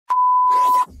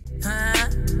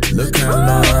Look how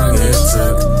long it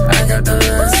took. I got the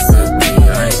recipe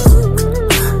like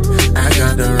Boucle. I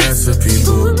got the recipe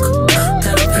book.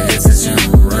 Pay attention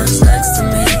who runs next to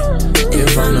me.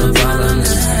 If I'm the problem,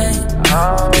 then hey,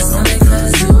 it's only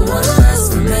cause you want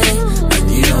less of me. I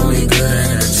need only good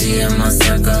energy in my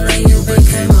circle, and you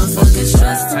became a fucking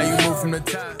stress. How you move from the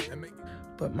top?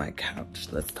 But my couch,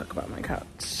 let's talk about my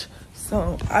couch.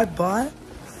 So I bought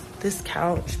this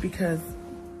couch because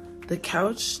the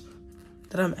couch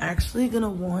that I'm actually gonna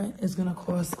want is gonna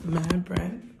cost mad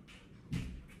bread.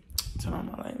 Turn on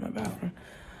my light in my bathroom.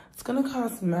 It's gonna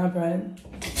cost mad bread.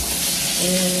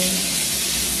 And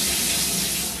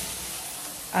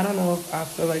I don't know if I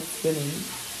feel like spending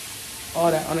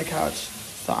all that on a couch.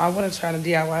 So I wanna try to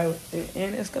DIY with it,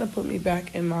 and it's gonna put me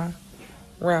back in my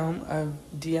realm of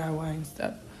DIYing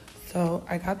stuff. So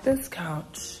I got this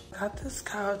couch.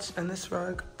 And this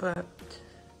rug, but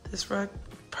this rug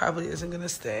probably isn't gonna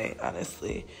stay,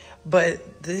 honestly.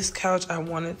 But this couch, I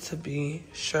want it to be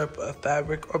Sherpa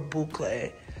fabric or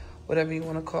Boucle, whatever you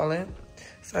wanna call it.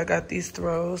 So I got these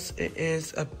throws. It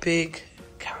is a big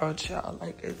couch, y'all.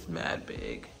 Like, it's mad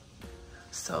big.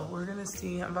 So we're gonna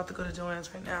see. I'm about to go to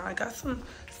Joann's right now. I got some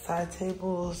side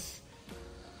tables.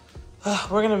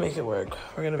 We're gonna make it work.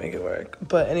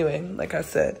 But anyway, like I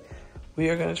said, we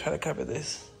are gonna try to cover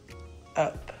this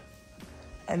up.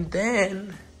 And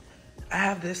then I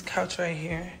have this couch right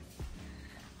here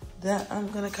that I'm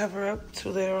gonna cover up to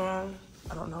later on.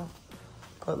 I don't know.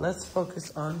 But let's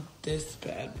focus on this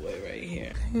bad boy right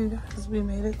here. Okay, you guys, we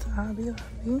made it to Hobby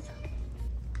Lobby.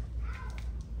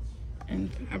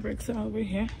 And fabrics are over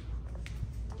here.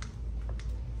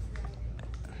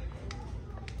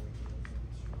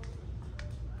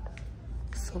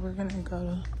 So we're gonna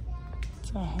go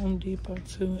to Home Depot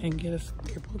too and get a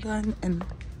staple gun and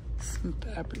some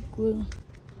fabric glue.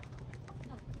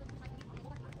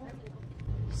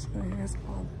 So here's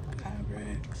all the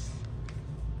fabrics.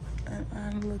 And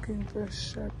I'm looking for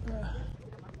Sherpa.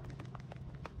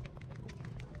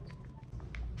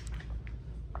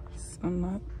 So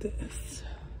not this.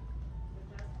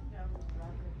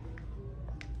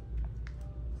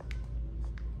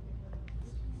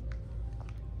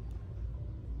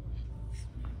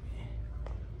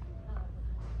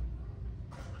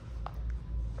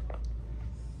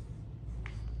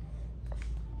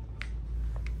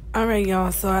 All right,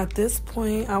 y'all, so at this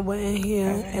point, I went in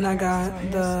here and I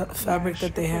got the fabric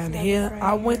that they had here.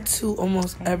 I went to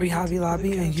almost every Hobby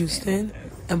Lobby in Houston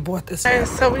and bought this one.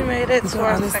 So we made it to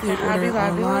our second Hobby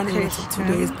Lobby location. It took 2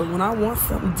 days, but when I want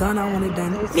something done, I want it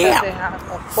done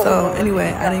now. So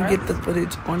anyway, I didn't get the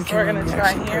footage on camera when we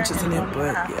actually purchasing it,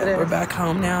 but yeah, we're back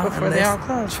home now and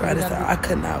let's try this out. I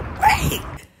could not wait.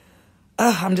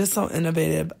 I'm just so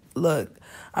innovative. Look.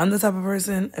 I'm the type of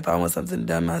person, if I want something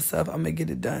done myself, I'm going to get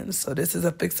it done. So this is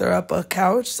a fixer-upper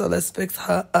couch, so let's fix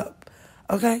her up,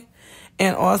 okay?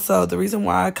 And also, the reason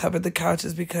why I covered the couch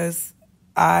is because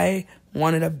I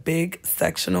wanted a big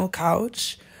sectional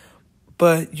couch,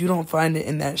 but you don't find it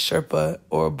in that Sherpa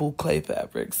or Boucle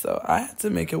fabric, so I had to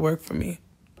make it work for me.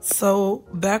 So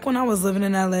back when I was living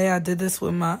in LA, I did this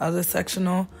with my other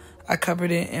sectional. I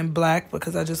covered it in black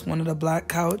because I just wanted a black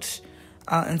couch.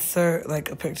 I'll insert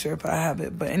like a picture if I have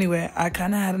it. But anyway, I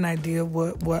kind of had an idea of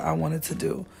what I wanted to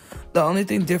do. The only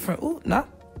thing different, not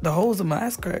the holes in my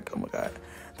ass crack, oh my God.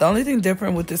 The only thing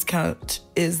different with this couch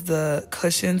is the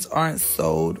cushions aren't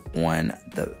sewed on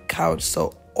the couch.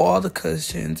 So all the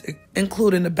cushions,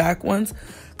 including the back ones,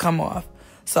 come off.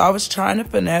 So I was trying to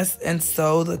finesse and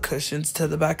sew the cushions to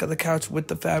the back of the couch with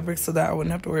the fabric so that I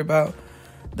wouldn't have to worry about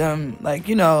them, like,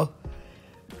 you know,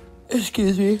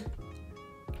 excuse me,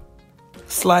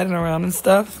 sliding around and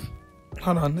stuff.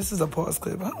 Hold on, this is a pause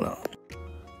clip. Hold on.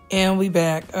 And we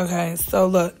back. Okay, so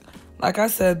look, like I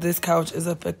said, this couch is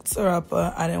a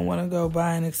fixer-upper. I didn't want to go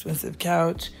buy an expensive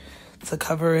couch to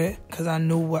cover it because I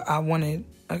knew what I wanted,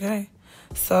 okay?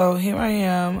 So here I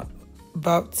am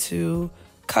about to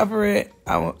cover it.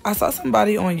 I saw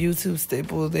somebody on YouTube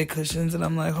staple their cushions, and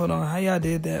I'm like, hold on, how y'all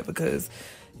did that? Because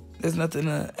there's nothing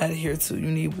to adhere to.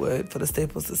 You need wood for the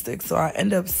staples to stick. So I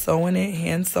end up sewing it,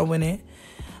 hand sewing it.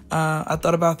 I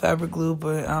thought about fabric glue,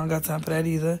 but I don't got time for that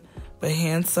either. But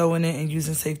hand sewing it and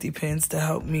using safety pins to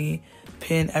help me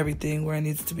pin everything where it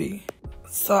needs to be.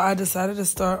 So I decided to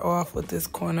start off with this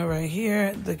corner right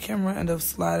here. The camera ended up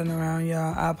sliding around,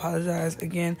 y'all. I apologize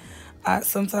again.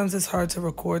 Sometimes it's hard to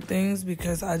record things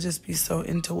because I just be so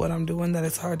into what I'm doing that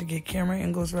it's hard to get camera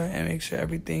angles right and make sure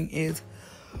everything is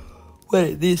what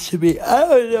it needs to be. I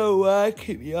don't know why I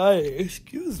keep yawning.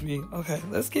 Excuse me. Okay,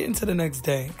 let's get into the next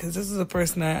day because this is the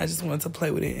first night. I just wanted to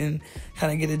play with it and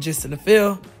kind of get a gist and a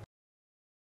feel.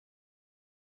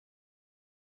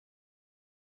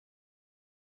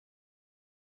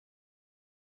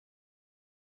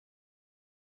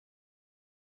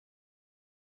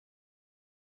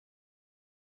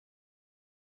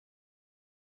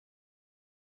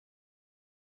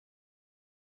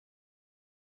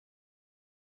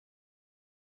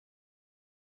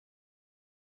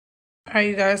 Alright,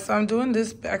 you guys, so I'm doing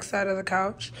this back side of the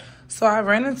couch. So I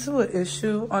ran into an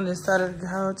issue on this side of the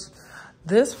couch.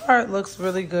 This part looks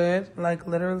really good, like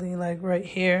literally like right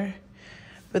here.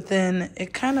 But then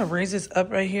it kind of raises up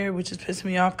right here, which is pissing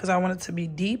me off because I want it to be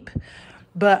deep.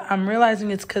 But I'm realizing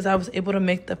it's because I was able to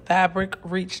make the fabric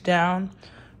reach down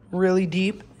really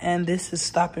deep. And this is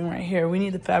stopping right here. We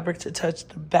need the fabric to touch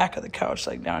the back of the couch,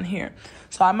 like down here.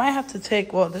 So I might have to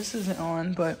take, well, this isn't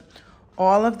on, but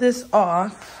all of this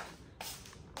off.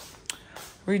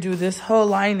 Redo this whole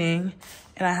lining,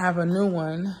 and I have a new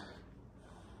one.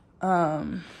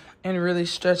 And really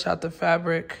stretch out the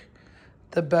fabric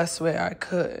the best way I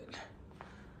could.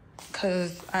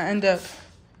 Because I end up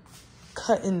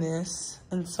cutting this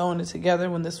and sewing it together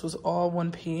when this was all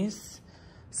one piece.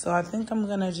 So I think I'm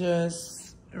gonna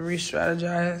just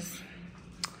re-strategize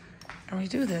and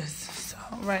redo this. So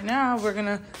right now we're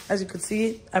gonna, as you can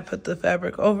see, I put the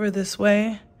fabric over this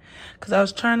way because I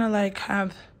was trying to like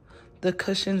have the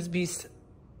cushions be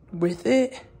with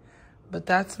it, but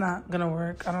that's not gonna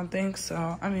work, I don't think.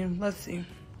 So, I mean, let's see.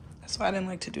 That's why I didn't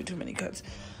like to do too many cuts.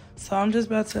 So I'm just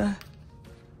about to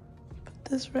put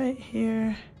this right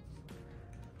here.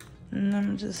 And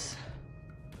I'm just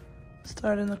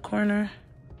start in the corner.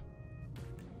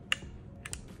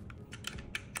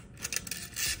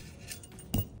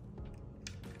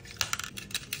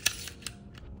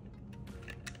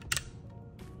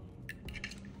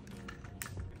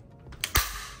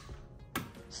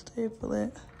 Staple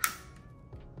it.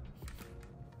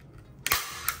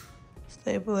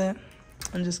 Staple it.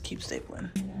 And just keep stapling.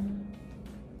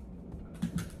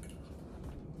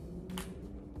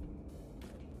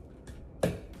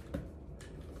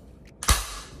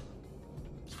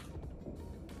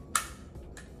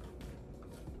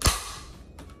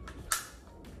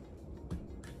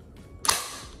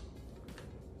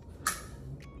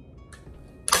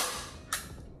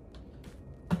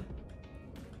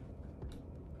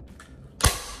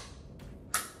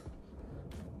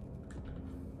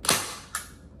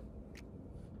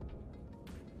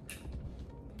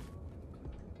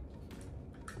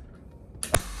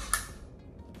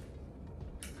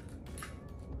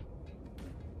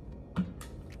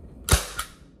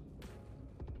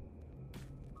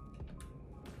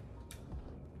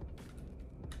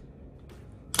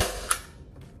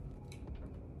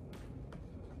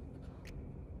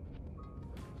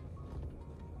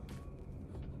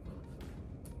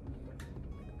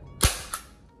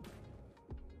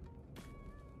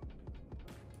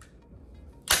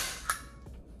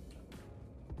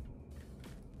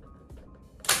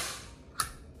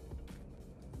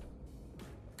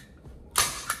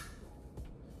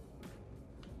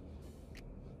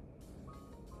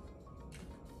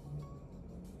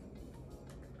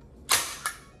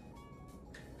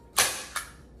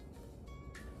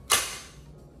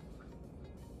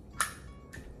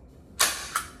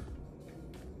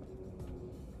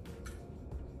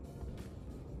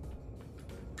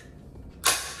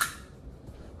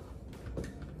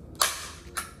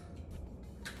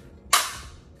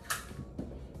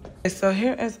 So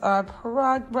here is our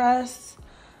progress.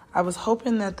 I was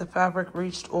hoping that the fabric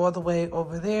reached all the way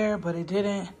over there, but it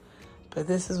didn't. But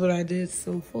this is what I did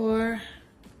so far.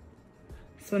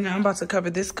 So now I'm about to cover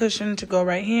this cushion to go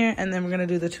right here, and then we're gonna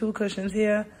do the two cushions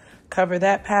here, cover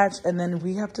that patch, and then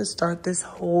we have to start this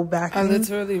whole backing over. I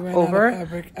literally ran out of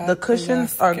fabric. The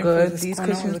cushions are good, these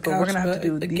cushions, but we're gonna have to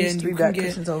do again, these 3 back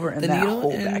cushions over and that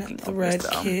whole backing thread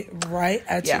over. So kit right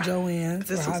at your Joann's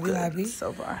this or is Hobby good Lobby.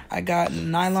 so far. I got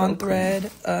nylon So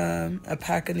thread, a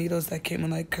pack of needles that came in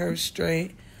like curved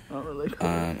straight.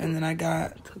 And then I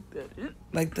got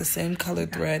like the same color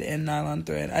thread and nylon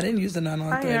thread. I didn't use the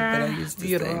nylon thread, but I used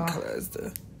the same color as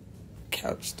the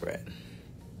couch thread.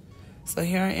 So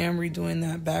here I am redoing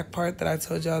that back part that I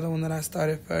told y'all, the one that I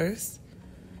started first.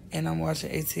 And I'm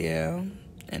watching ATL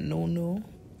and No.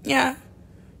 Yeah.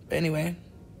 But anyway,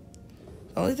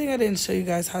 the only thing I didn't show you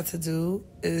guys how to do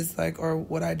is like, or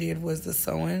what I did was the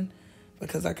sewing.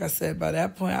 Because like I said, by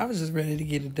that point, I was just ready to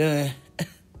get it done.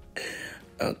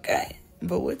 Okay.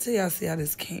 But wait till y'all see how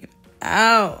this came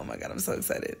out. Oh my God, I'm so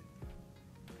excited.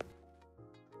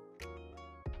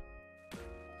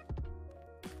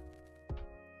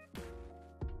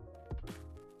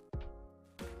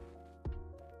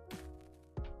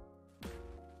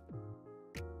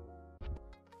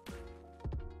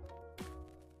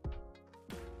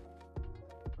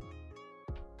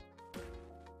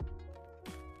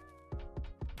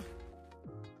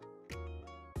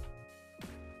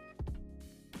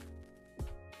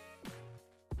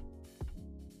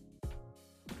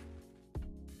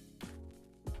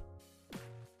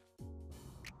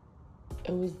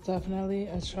 It was definitely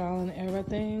a trial and error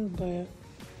thing, but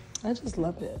I just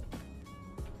love it.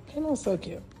 It was so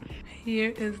cute.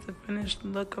 Here is the finished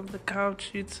look of the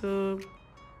couch, YouTube.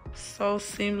 So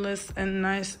seamless and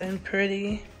nice and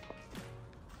pretty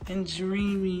and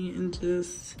dreamy and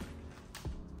just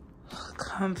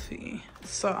comfy.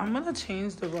 So I'm gonna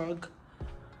change the rug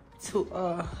to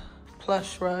a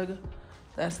plush rug.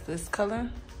 That's this color.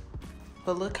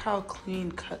 But look how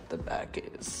clean cut the back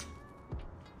is.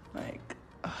 Like,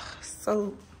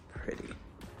 so pretty.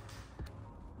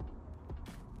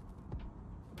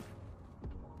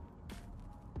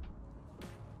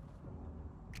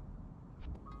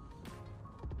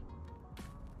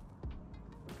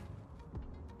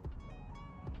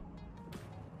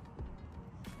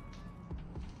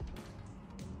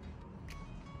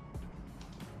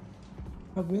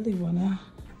 I really wanna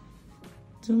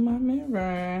do my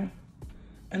mirror.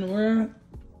 And we're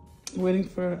waiting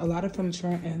for a lot of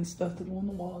furniture and stuff to go on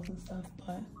the walls and stuff,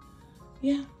 but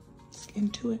yeah, let's get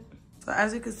into it. So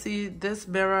as you can see, this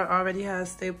mirror already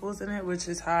has staples in it, which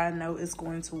is how I know it's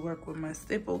going to work with my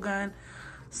staple gun.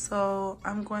 So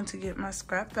I'm going to get my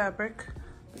scrap fabric,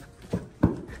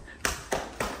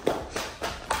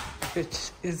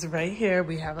 which is right here.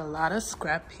 We have a lot of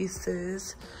scrap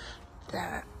pieces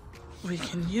that we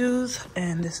can use,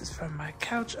 and this is from my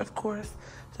couch, of course,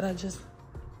 that I just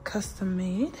custom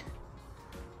made.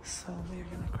 So we're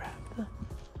gonna grab the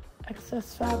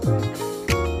excess fabric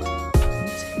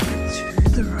and take it to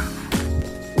the room.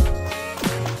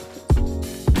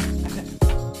 Okay.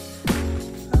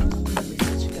 Let me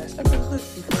teach you guys real quick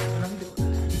what I'm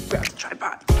doing. Grab the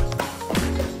tripod.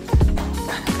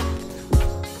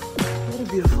 What a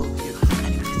beautiful view.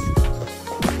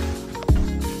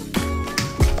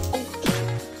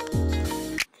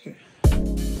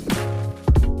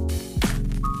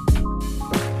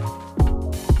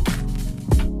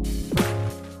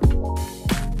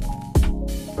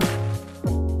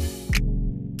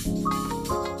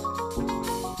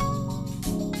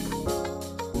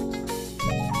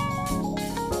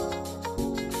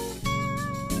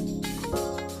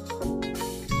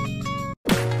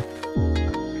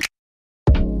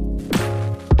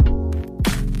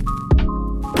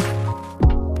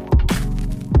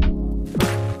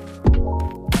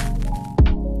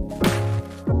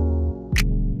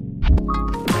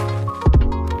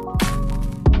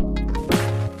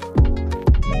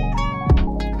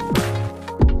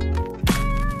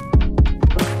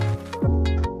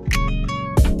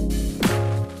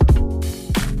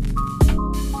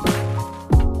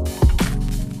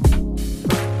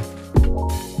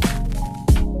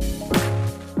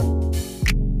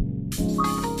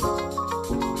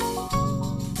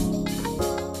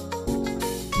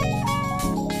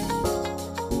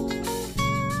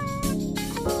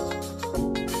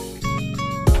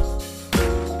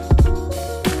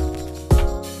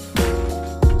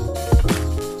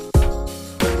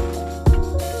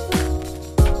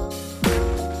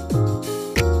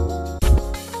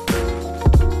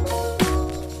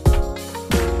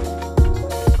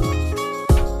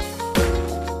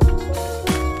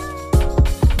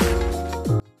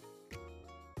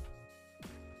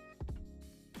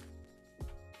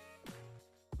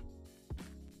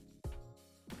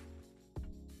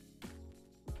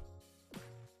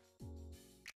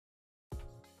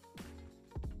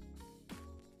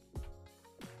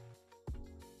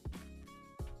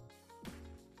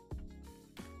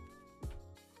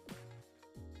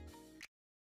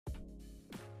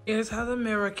 Here's how the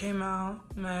mirror came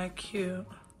out. Mad cute.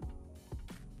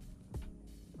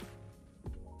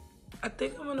 I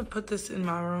think I'm gonna put this in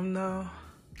my room though.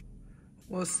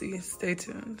 We'll see. Stay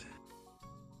tuned.